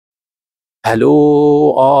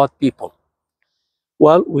Hello, art people.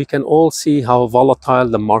 Well, we can all see how volatile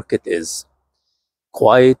the market is.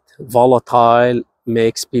 Quite volatile,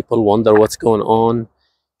 makes people wonder what's going on.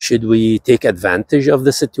 Should we take advantage of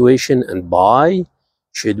the situation and buy?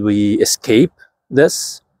 Should we escape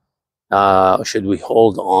this? Should we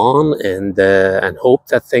hold on and hope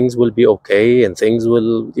that things will be okay and things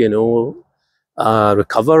will,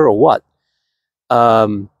 recover or what?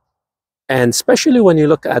 Um, And especially when you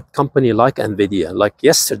look at company like Nvidia, like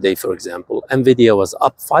yesterday, for example, Nvidia was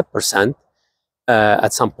up 5%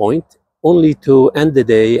 at some point, only to end the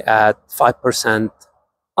day at 5%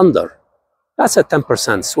 under. That's a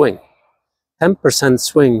 10% swing. 10%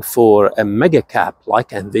 swing for a mega cap like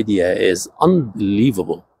Nvidia is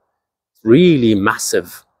unbelievable, really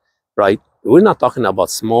massive, right? We're not talking about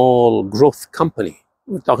small growth company.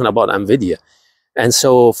 We're talking about Nvidia. And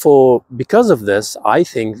so because of this, I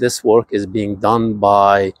think this work is being done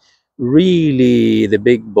by really the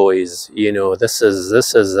big boys. This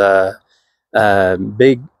is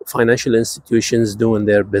big financial institutions doing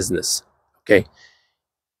their business. Okay.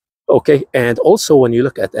 Okay. And also when you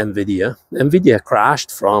look at Nvidia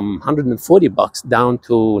crashed from 140 bucks down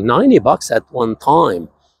to 90 bucks at one time.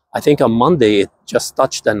 I think on Monday it just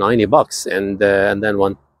touched the 90 bucks and then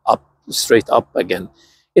went up, straight up again.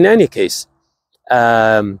 In any case,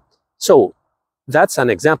 so that's an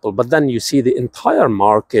example, but then you see the entire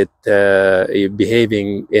market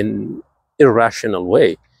behaving in irrational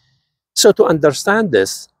way. So to understand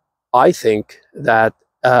this, I think that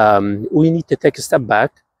we need to take a step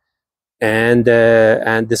back and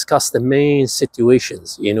discuss the main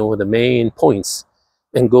situations, the main points,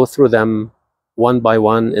 and go through them one by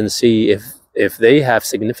one and see if they have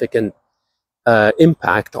significant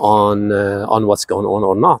impact on what's going on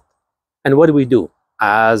or not. And what do we do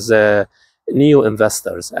as new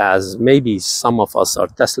investors, as maybe some of us are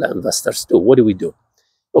Tesla investors too? What do we do?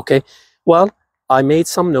 Okay, well, I made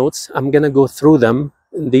some notes. I'm going to go through them.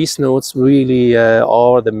 And these notes really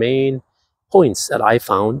are the main points that I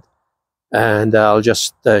found. And I'll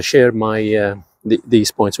just share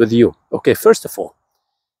these points with you. Okay, first of all,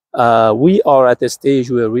 we are at a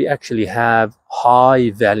stage where we actually have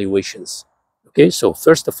high valuations. Okay, so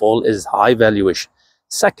first of all is high valuation.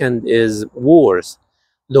 Second is wars,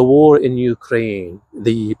 the war in Ukraine,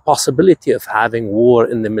 the possibility of having war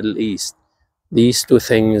in the Middle East. These two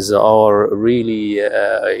things are really,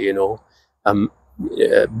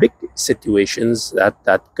 big situations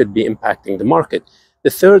that could be impacting the market. The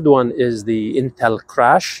third one is the Intel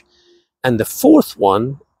crash. And the fourth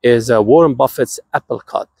one is Warren Buffett's Apple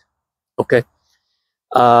cut. Okay.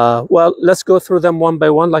 Well, let's go through them one by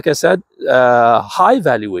one. Like I said, high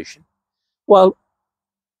valuation. Well,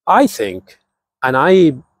 I think, and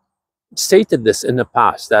I stated this in the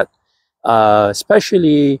past, that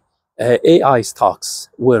especially AI stocks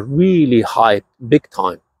were really hyped big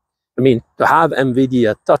time. I mean, to have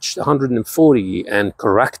Nvidia touch 140 and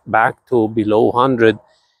correct back to below 100,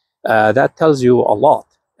 that tells you a lot.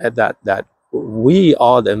 That we,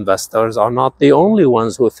 all the investors, are not the only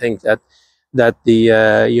ones who think that the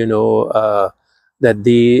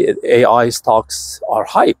AI stocks are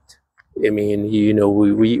hyped. I mean,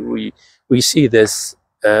 we see this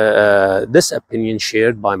this opinion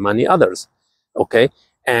shared by many others. Okay,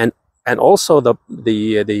 and also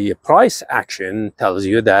the price action tells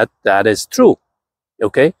you that that is true.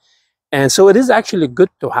 Okay, and so it is actually good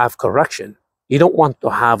to have correction. You don't want to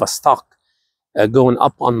have a stock going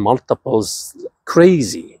up on multiples,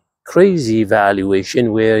 crazy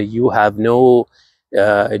valuation where you have no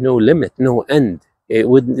limit, no end.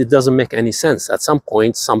 It doesn't make any sense. At some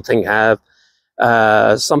point, some things have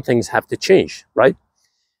to change, right?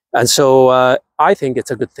 And so I think it's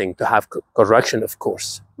a good thing to have correction, of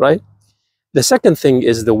course, right? The second thing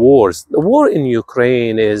is the wars. The war in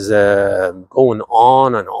Ukraine is going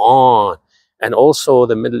on and on. And also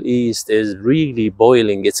the Middle East is really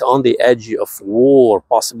boiling. It's on the edge of war,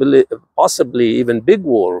 possibly even big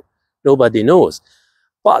war. Nobody knows.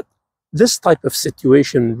 But this type of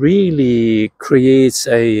situation really creates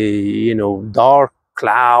a dark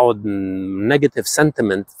cloud and negative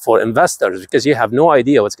sentiment for investors, because you have no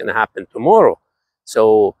idea what's going to happen tomorrow.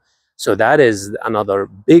 So that is another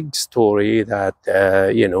big story that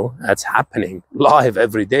that's happening live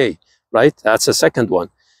every day, right? That's the second one.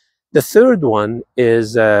 The third one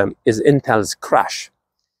is Intel's crash.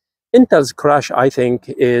 Intel's crash, I think,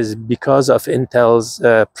 is because of Intel's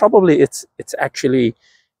probably it's actually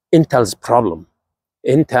Intel's problem.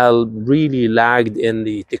 Intel really lagged in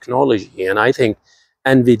the technology, and I think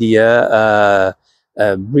Nvidia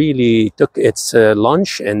really took its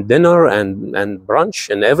lunch and dinner and brunch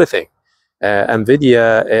and everything.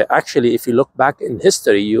 NVIDIA, actually, if you look back in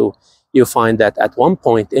history, you find that at one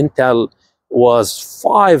point Intel was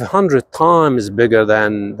 500 times bigger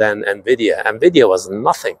than NVIDIA. NVIDIA was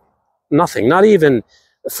nothing, not even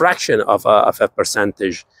a fraction of a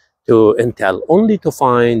percentage to Intel, only to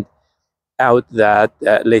find out that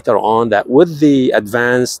later on that with the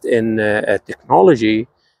advanced in technology,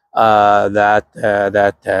 Intel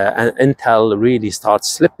really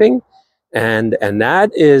starts slipping, and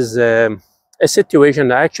that is a situation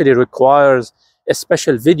that actually requires a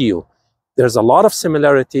special video. There's a lot of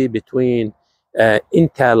similarity between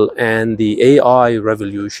Intel and the AI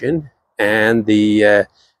revolution and the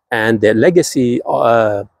legacy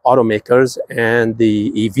automakers and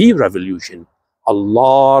the EV revolution. A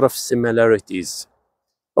lot of similarities,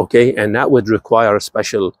 okay, and that would require a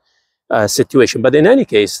special situation. But in any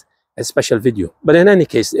case, a special video. But in any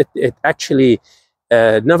case, it actually,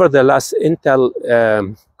 nevertheless, Intel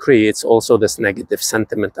creates also this negative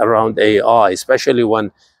sentiment around AI, especially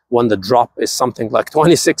when the drop is something like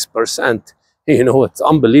 26%. You know, it's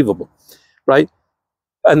unbelievable, right?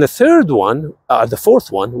 And the fourth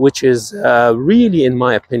one, which is really, in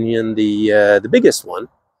my opinion, the biggest one,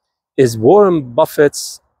 is Warren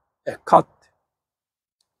Buffett's cut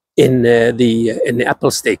in the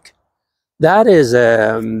Apple stake. That is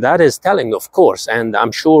telling, of course, and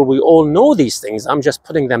I'm sure we all know these things. I'm just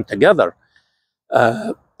putting them together.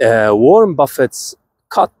 Warren Buffett's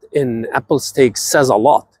cut in Apple stake says a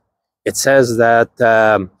lot. It says that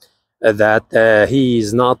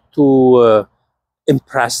he's not too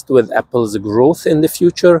impressed with Apple's growth in the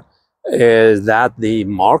future. That the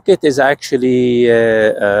market is actually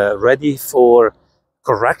ready for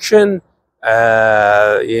correction,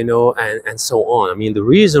 you know, and so on. I mean, the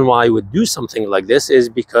reason why you would do something like this is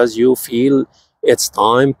because you feel it's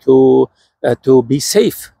time to be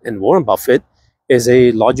safe. And Warren Buffett is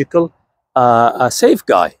a logical, safe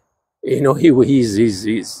guy. You know, he's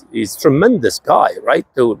tremendous guy, right,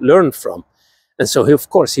 to learn from. And so, of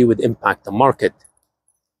course, he would impact the market.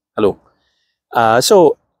 Hello.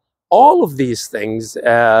 So all of these things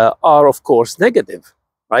are, of course, negative,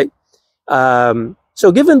 right?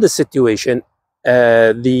 So given the situation,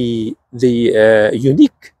 the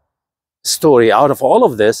unique story out of all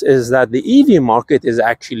of this is that the EV market is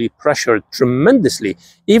actually pressured tremendously.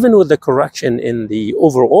 Even with the correction in the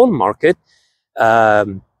overall market,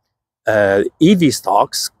 EV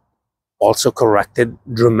stocks also corrected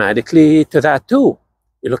dramatically to that too.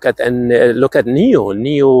 You look at NIO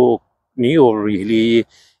really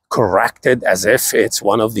corrected as if it's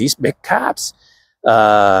one of these big caps.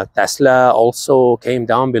 Tesla also came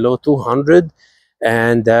down below 200,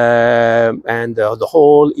 and the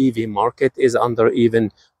whole EV market is under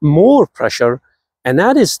even more pressure. And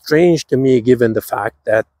that is strange to me, given the fact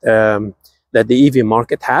that that the EV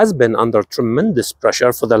market has been under tremendous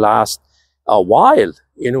pressure for the last while,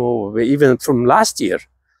 you know, even from last year.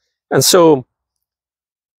 And so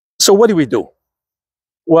what do we do?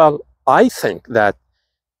 Well, I think that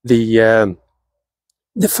the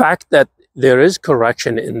fact that there is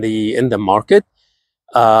correction in the market,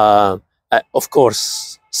 of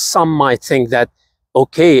course, some might think that,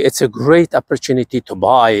 okay, it's a great opportunity to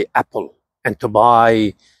buy Apple and to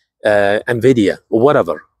buy NVIDIA or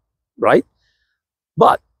whatever, right?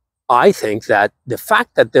 But I think that the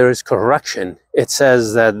fact that there is correction, it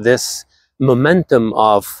says that this momentum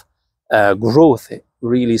of growth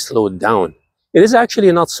really slowed down. It is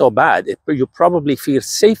actually not so bad. You probably feel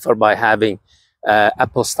safer by having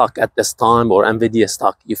Apple stock at this time or NVIDIA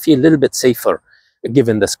stock. You feel a little bit safer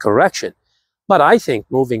given this correction. But I think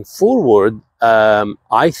moving forward,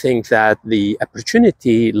 I think that the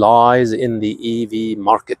opportunity lies in the EV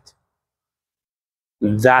market.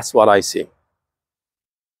 That's what I see.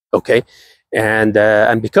 Okay, and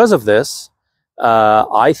because of this,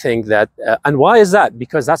 I think that, and why is that?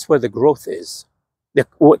 Because that's where the growth is.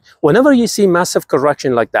 Whenever you see massive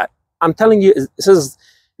correction like that, I'm telling you, this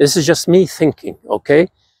is just me thinking. Okay,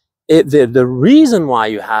 the reason why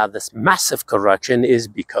you have this massive correction is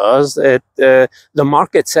because the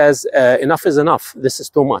market says enough is enough. This is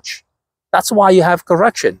too much. That's why you have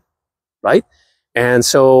correction, right? And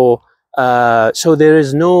so there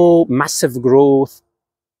is no massive growth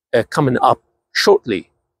coming up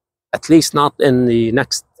shortly, at least not in the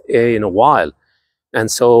next while.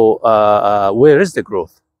 And so where is the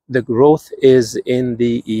growth? The growth is in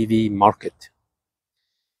the EV market.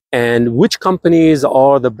 And which companies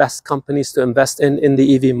are the best companies to invest in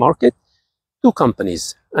the EV market? Two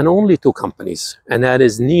companies, and only two companies, and that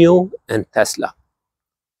is NIO and Tesla.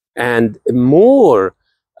 And more,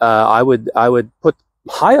 I would put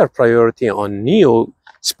higher priority on NIO,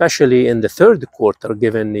 especially in the third quarter,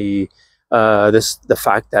 given the the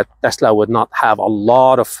fact that Tesla would not have a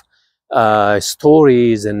lot of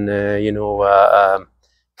stories and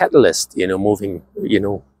catalyst moving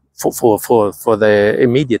for the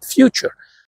immediate future.